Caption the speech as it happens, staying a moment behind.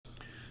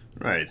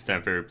Right, it's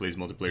time for Plays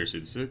Multiplayer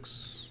Civ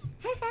 6.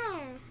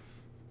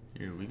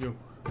 Here we go.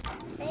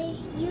 Hey,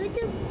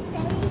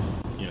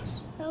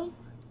 Yes.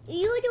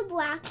 You the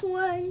black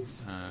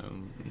ones?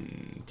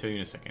 Tell you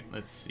in a second.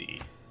 Let's see.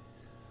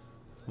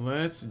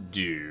 Let's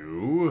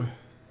do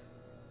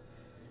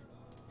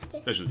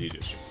specialty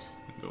districts.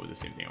 Go with the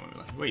same thing I went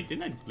with. Wait,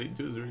 didn't I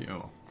do this already?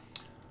 Oh.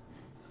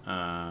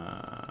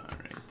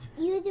 Alright.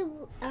 You the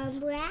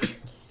black?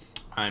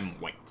 I'm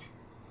white.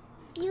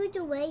 You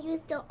the red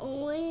with the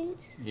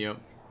orange?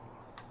 Yep.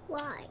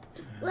 Why?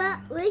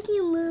 Where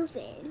you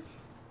moving?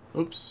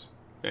 Oops.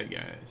 Bad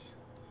guys.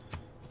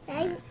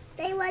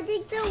 They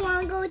wanted to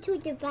want to go to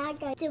the bad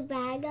guys. The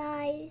bad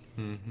guys.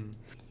 Mm-hmm.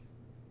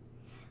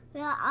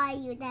 Where are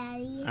you,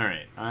 Daddy?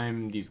 Alright,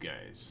 I'm these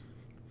guys.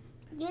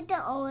 You're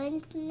the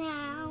orange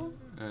now.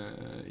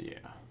 Yeah.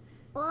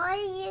 Or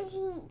you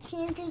can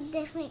change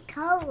different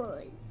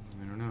colors.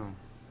 I don't know.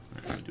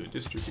 Alright, let me do a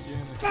district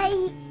again.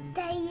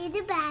 They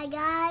the bad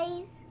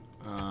guys.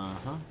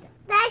 Uh-huh.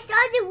 That's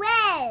all the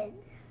red.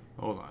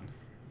 Hold on.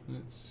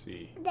 Let's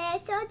see.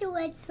 There's all the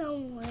red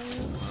somewhere.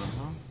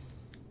 Uh-huh.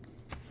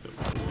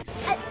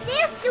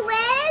 There's the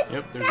red.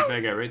 Yep, there's a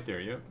bad guy right there,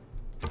 yep.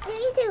 You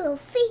need to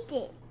defeat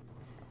it.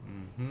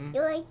 Mm-hmm.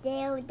 You're right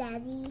there,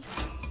 Daddy.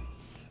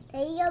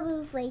 Then you gotta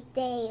move right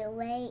there,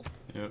 right?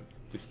 Yep,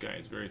 this guy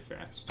is very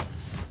fast.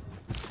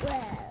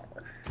 Well.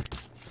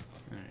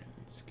 Alright,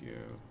 let's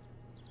go.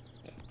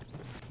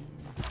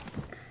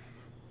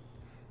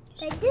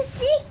 Like the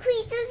sea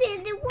creatures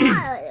in the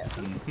water.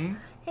 Mm-hmm.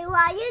 Hey,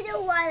 why you the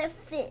water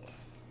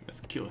fish?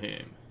 Let's kill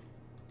him.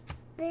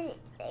 They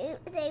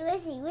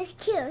was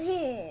kill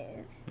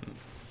him.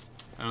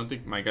 I don't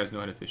think my guys know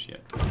how to fish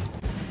yet.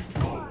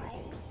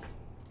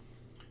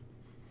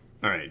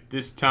 Alright,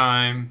 this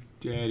time,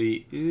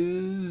 Daddy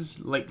is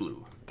light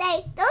blue.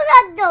 Those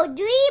are the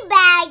three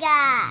bad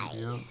guys.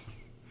 Yep.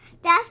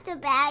 That's the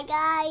bad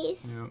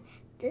guys. Yep.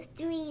 There's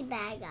three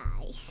bad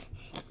guys.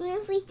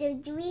 What if we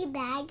do three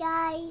bad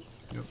guys?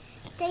 Yep.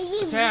 Then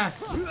Attack!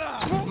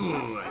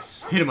 Ooh,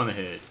 hit him on the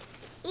head.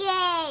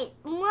 Yay!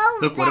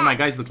 Look, what do my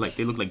guys look like?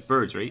 They look like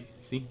birds, right?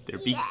 See? Their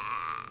beaks.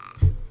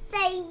 Yeah.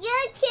 Then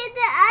you kill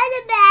the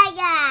other bad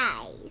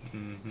guys.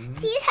 Mm-hmm.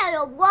 These are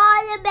the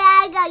water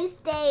bad guys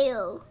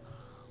there.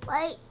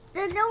 Like,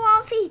 there's no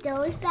one feed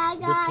those bad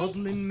guys.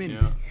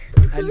 Yeah.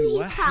 Who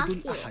he's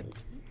talking?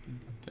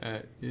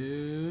 That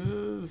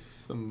is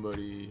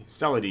somebody.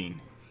 Saladin.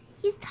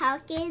 He's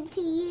talking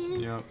to you.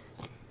 Yep.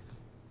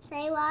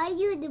 Say, why are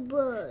you the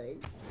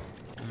birds?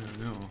 I don't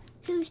know.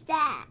 Who's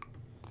that?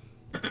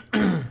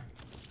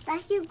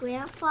 That's your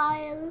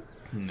grandfather?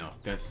 No,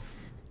 that's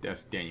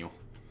Daniel.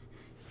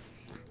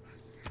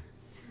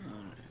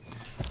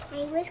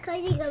 Hey, which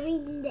country are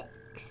going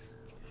next?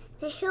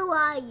 Say, who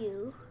are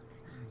you?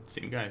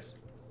 Same guys.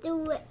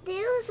 Those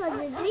are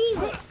the three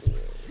with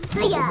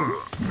you.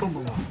 Yeah. Boom,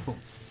 boom, boom.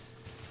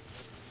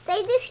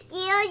 They just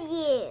scared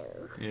you.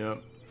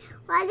 Yep.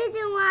 Why did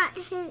you want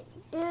him?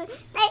 There's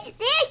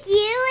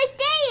you right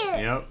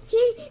there. Yep.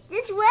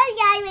 This one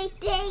guy right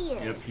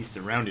there. Yep, he's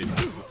surrounded.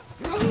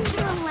 He's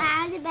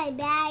surrounded by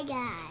bad guys.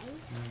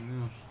 I don't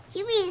know.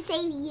 You mean to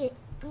save you?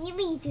 You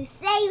mean to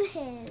save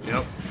him?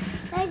 Yep.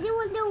 I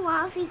don't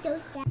want to feed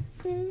those bad.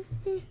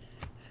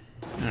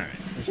 Alright.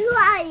 Who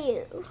are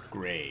you?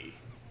 Gray.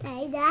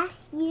 Hey,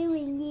 that's you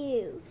and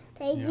you.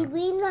 Hey, the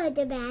green are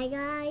the bad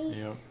guys.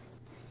 Yep.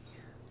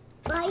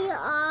 Why are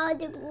all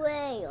the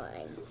gray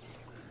ones?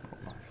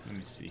 Hold on. Let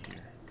me see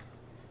here.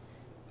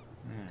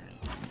 Alright.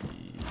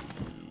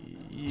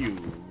 You.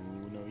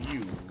 No,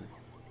 you.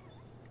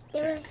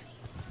 There's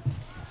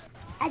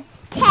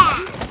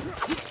attack.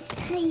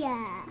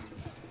 Yeah.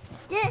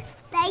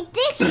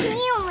 This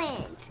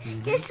humans.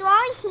 The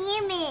strong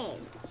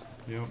humans.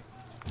 Yep.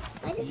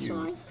 Why the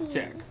strong humans?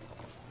 Attack.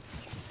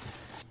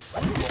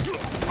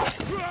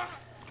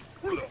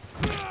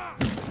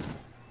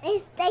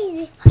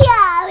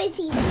 It's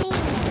easy.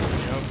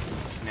 Yep.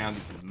 Now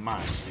this is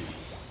my city.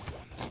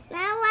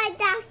 Now why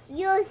that's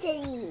your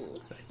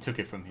city? I took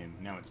it from him.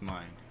 Now it's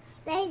mine.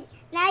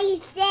 Now you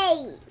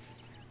safe.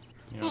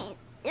 Yep.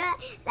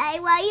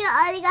 Like why you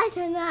other guys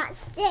are not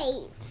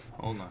safe?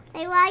 Hold on.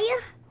 Like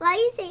why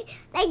you say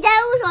like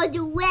those are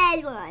the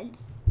red ones?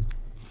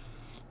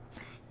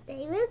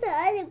 They were the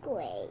other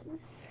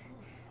grays.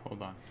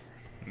 Hold on.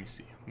 Let me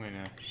see. I'm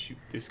gonna shoot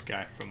this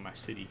guy from my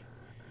city.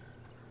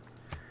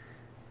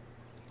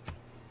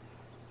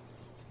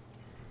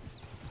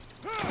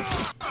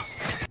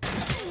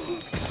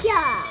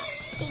 Yeah,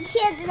 he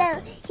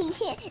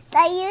can't.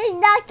 Like you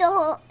knocked the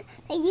whole.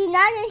 Like you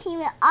knocked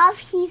him off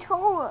his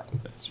horse.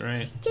 That's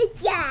right. Good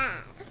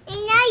job.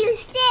 And now you're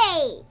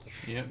safe.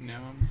 Yep.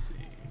 Now I'm saved.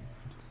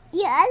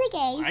 Your other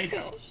guy's White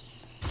safe. house.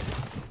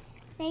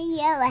 Then you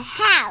have a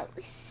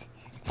house.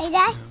 Hey,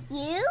 that's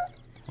you?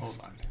 Hold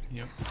on.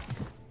 Yep.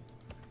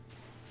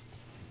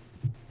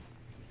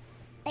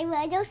 Like,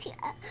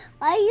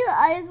 why you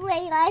other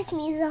gray guys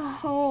means a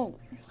home?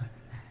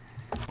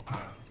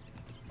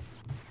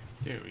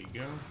 There we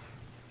go.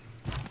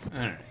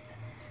 Alright.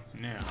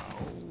 Now,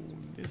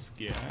 this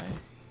guy.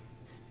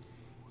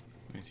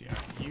 me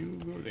see. You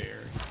go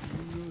there.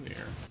 You go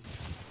there.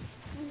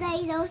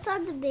 Those are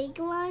the big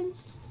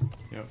ones.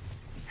 Yep.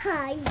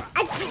 Hi,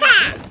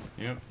 attack!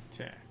 Yep.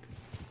 Attack.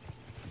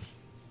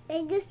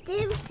 They just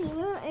did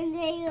hero and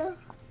they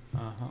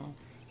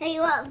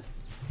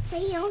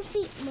they don't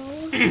feet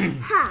more.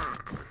 Ha!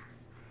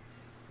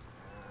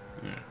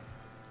 Yeah.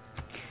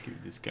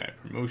 Give this guy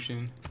a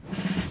promotion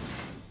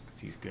because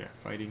he's good at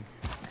fighting.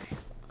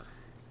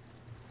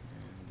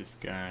 And this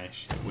guy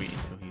should wait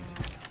until he's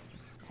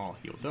all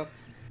healed up.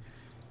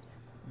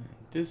 And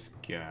this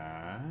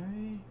guy.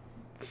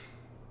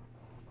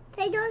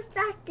 They don't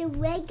start the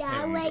red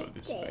guy right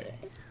this there. way.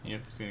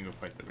 Yep, he's gonna go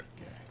fight the red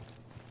guy.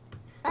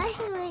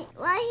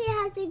 Why he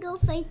has to go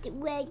fight the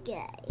red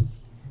guy?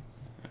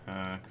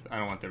 Because I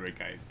don't want the red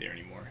guy there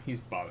anymore. He's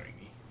bothering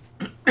me.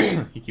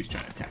 He keeps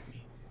trying to attack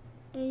me.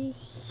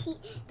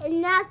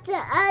 And not the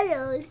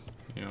others.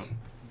 Yep.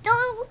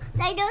 Those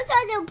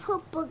are the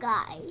purple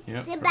guys.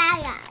 Yep. The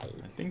bad guys.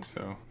 I think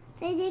so.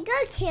 Did they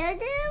go kill them?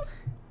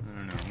 I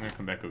don't know. I'm gonna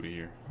come back over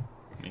here.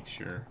 Make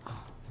sure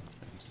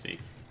I'm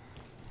safe.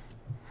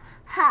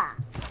 Ha!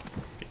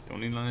 Okay, don't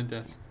lean on the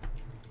desk.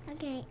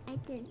 Okay, I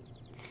did.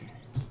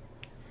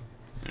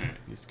 Alright,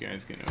 this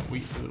guy's gonna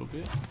wait a little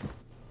bit.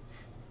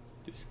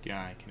 This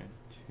guy can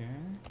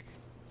attack.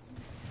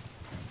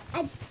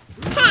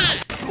 Attack!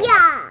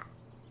 Yeah!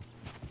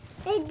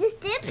 Hey, this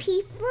the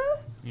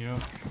people? Yep.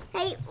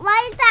 Hey,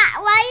 why do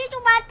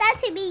you want that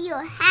to be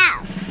your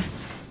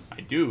house?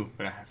 I do,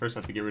 but I first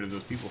have to get rid of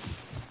those people.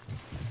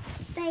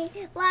 Hey,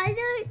 why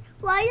do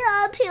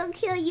other people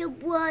kill your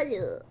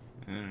brother?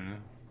 I don't know.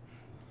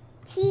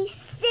 He's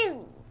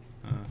silly.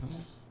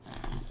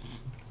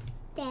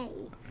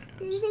 Daddy,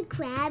 there's a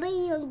crab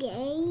in your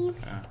game.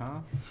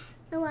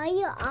 And why are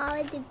you all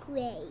in the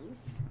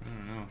grays? I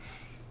don't know.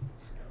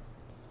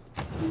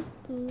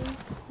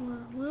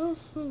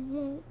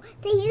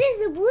 There's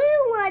a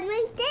blue one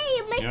right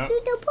there next to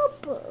the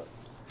purple.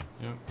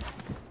 Yep.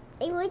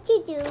 Hey, what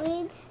you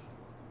doing?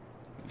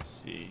 Let's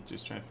see.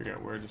 Just trying to figure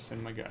out where to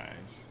send my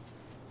guys.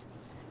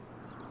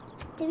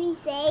 To be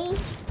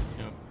safe?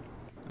 Yep.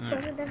 For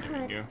Alright, the there we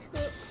hunt, go.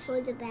 for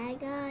the bad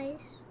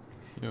guys.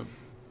 Yep.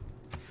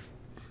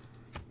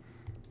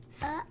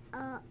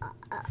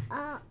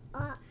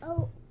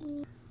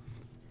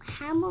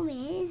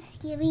 Hammerman is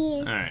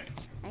giving Alright.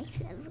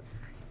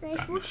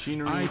 Got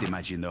machinery. I'd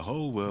imagine the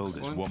whole world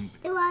as one.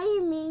 Why do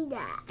you mean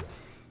that?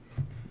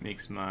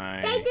 Makes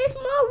my. There's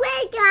more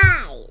red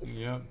guys.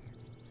 Yep.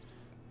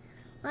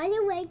 Why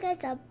the red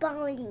guys are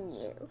bothering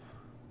you?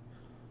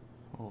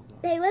 Hold on.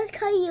 They must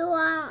cut you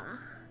off.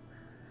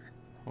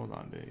 Hold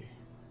on, baby.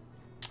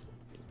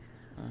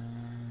 I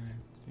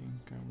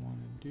think I want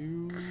to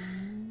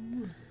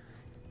do.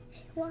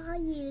 Why are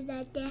you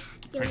that they're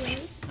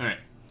doing? Alright.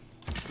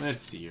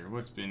 Let's see here.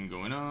 What's been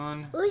going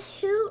on?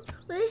 Which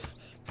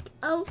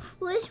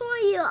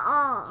one you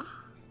are?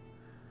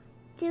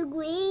 The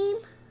green?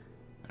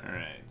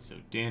 Alright, so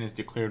Dan has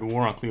declared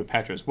war on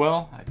Cleopatra as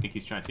well. I think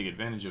he's trying to take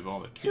advantage of all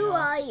the chaos. Who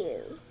are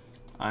you?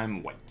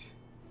 I'm white.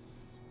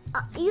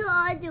 You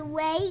are the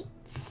white.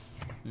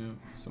 Yep.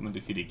 Someone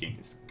defeated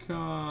Genghis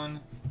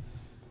Khan.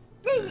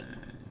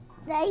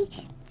 Like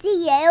the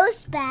yellow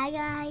bad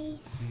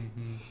guys.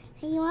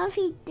 And you want to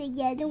feed the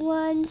yellow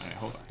ones? Alright,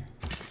 hold on.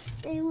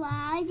 Then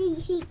why did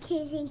he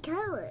kissing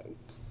colors?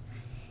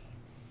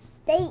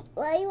 Why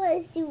do you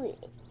want to do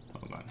it?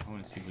 Hold on. I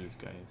want to see who this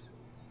guy is.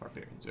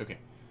 Barbarians. Okay.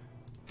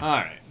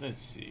 Alright,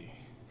 let's see.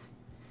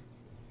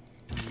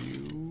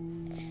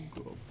 You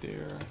go up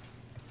there.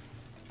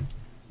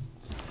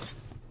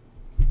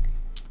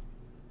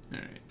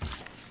 Alright.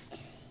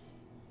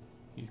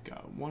 He's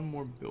got one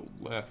more build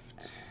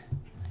left.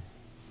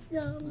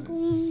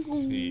 Let's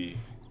see.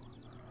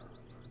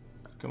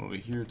 Let's come over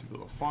here to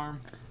build a farm.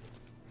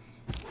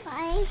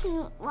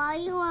 Why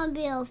you want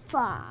to build a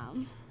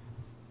farm?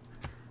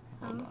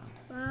 Hold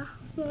on.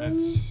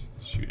 Let's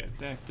shoot at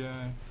that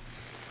guy.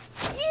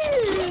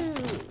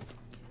 Shoot!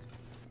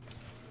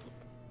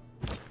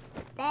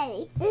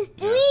 Daddy, there's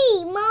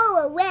 3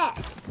 more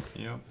left.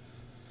 Yep.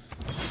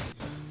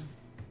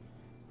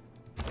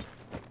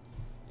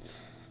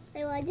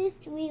 There are just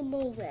 3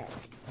 more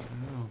left.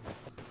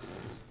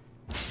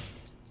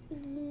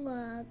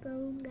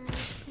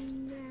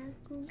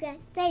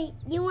 Hey,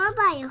 you want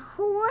to buy a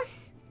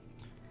horse?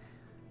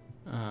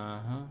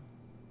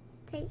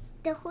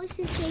 The horse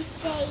is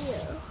right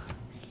there.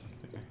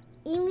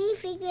 You need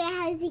to figure out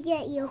how to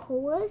get your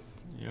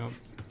horse. Yep.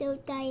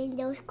 Don't die in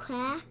those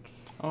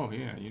cracks. Oh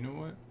yeah, you know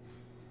what?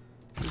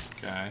 This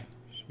guy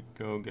should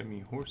go get me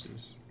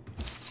horses.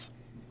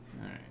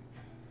 Alright.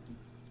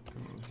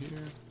 Come over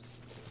here.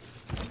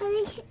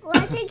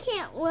 Why they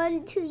can't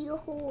run to your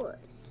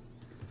horse?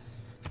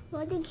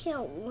 Why they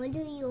can't run to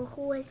your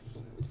horse?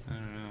 I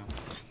don't know.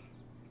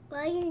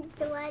 Why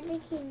they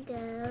can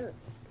go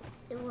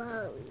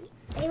slowly?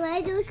 Hey,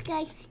 why do those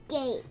guys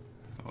skate?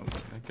 Oh,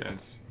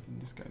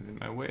 this guy's in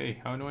my way.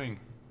 How annoying.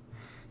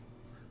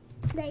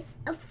 Like,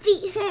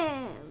 feed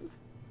him.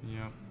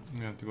 Yep. I'm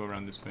gonna have to go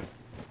around this way.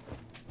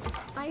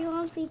 I don't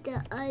want to feed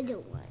the other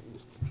ones.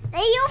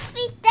 Then you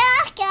feed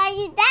that guy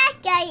and that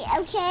guy,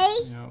 okay?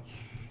 Yep.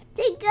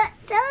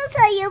 Those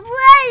are your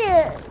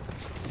brothers.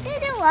 They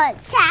don't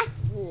want to attack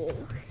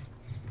you.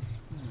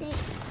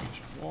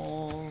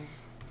 Walls.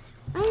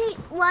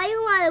 Why you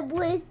want to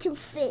blue two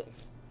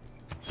fists?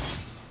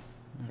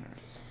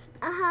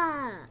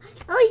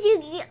 Oh,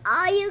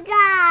 you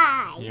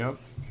guys. Yep.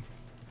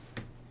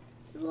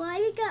 Why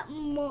you got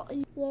more?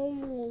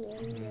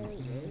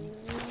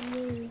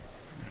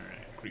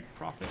 Alright, Greek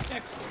prophet.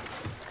 Excellent.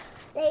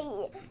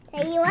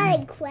 Then you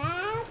want a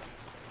crab?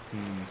 Yeah,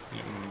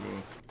 I'm gonna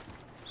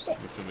go.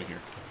 What's over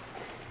here?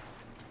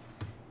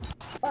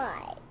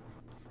 Why?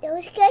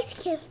 Those guys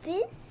can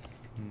fish?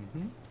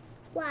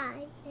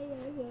 Why?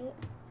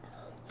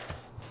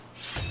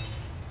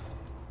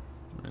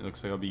 Alright,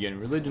 looks like I'll be getting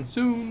religion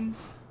soon.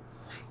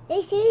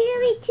 They sure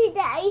you're going to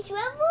the ice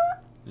level?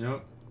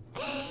 Yep.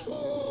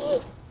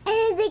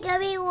 And they're gonna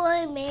be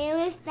one man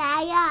with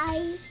bad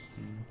eyes.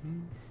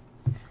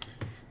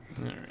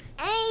 Alright.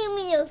 I'm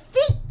gonna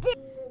fix it.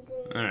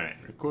 Alright,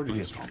 recorded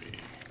history.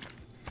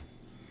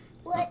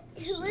 What?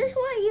 Which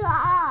one you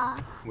are?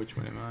 Which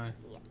one am I?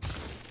 Yeah.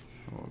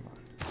 Hold on.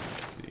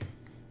 Let's see.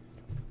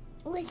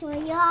 Which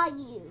one are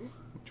you?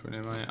 Which one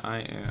am I? I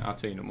am. I'll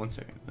tell you in 1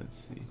 second. Let's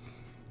see.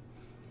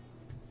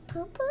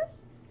 Purple?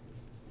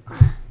 I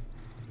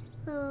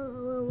can do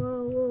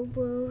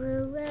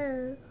that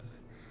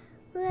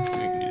for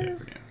now.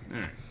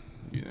 Alright.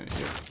 Do that,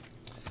 yep.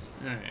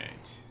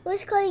 Alright.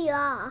 Which color you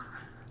are?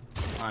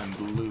 I'm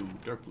blue.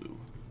 Dark blue.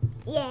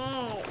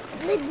 Yeah,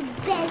 you're the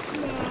best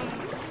man.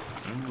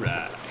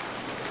 Alright.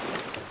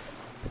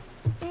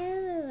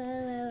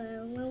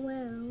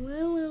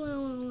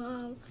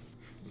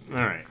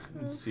 Alright.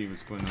 Let's see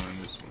what's going on in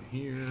this one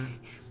here.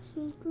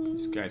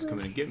 This guy's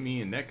coming to get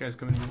me, and that guy's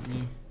coming to get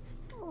me.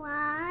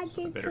 I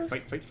better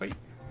fight, fight, fight.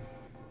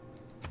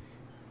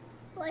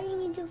 Why do you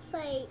need to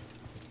fight?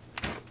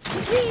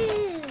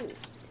 Blue!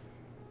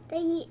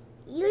 Then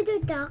you're the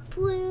dark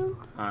blue?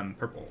 I'm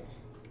purple.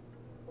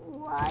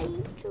 Why are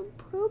you so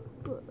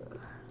purple?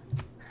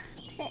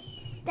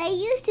 They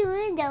used to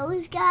win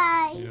those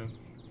guys. Yeah.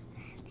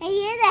 They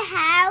in the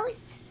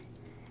house?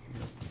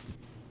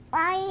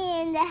 Why are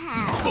you in the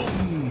house?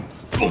 Boom!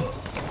 Boom!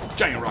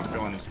 Giant rock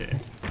fell on his head.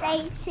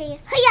 They say,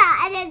 hiya,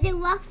 and then the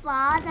rock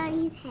falls on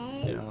his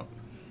head. Yeah.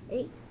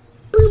 They,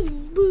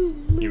 boom,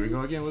 boom, boom. Here we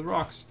go again with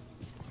rocks.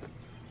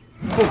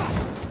 Boom!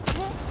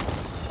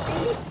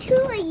 And there's two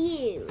of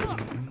you.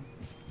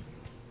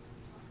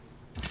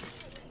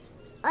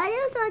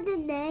 Others are the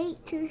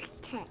night to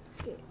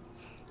protect it.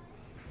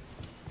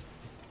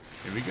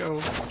 Here we go.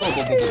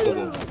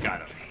 Oh, got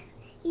him.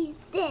 He's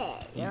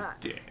dead. He's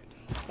dead.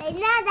 They know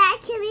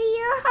that can be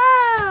your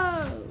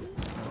home.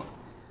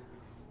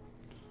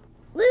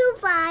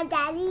 Move on,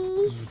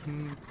 Daddy.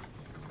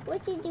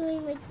 What you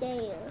doing with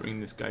there? Bring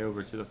this guy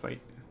over to the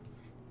fight.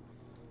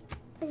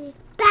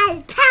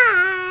 Bad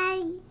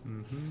pie.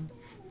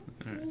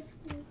 Alright.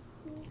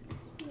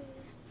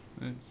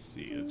 Let's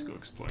see. Let's go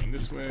exploring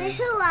this way. Hey,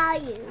 who are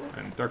you?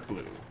 I'm dark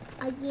blue.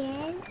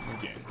 Again?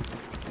 Again.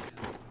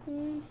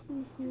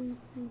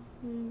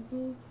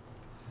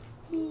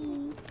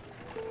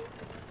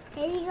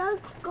 Hey, you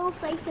go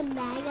fight some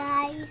bad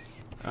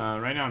guys.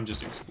 Right now I'm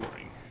just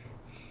exploring.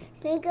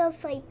 So you go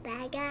fight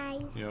bad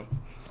guys. Yep.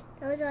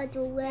 Those are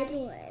the red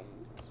ones.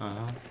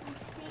 Uh-huh.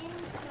 Sam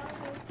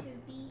Solo to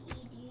BED.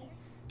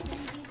 Can you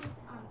do this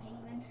on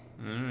Penguin?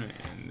 Alright,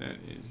 and that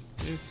is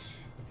it.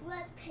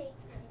 What paper?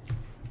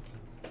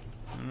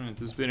 Alright,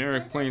 this has been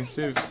Eric playing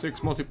Civ 6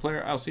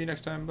 Multiplayer. I'll see you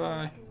next time.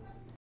 Bye.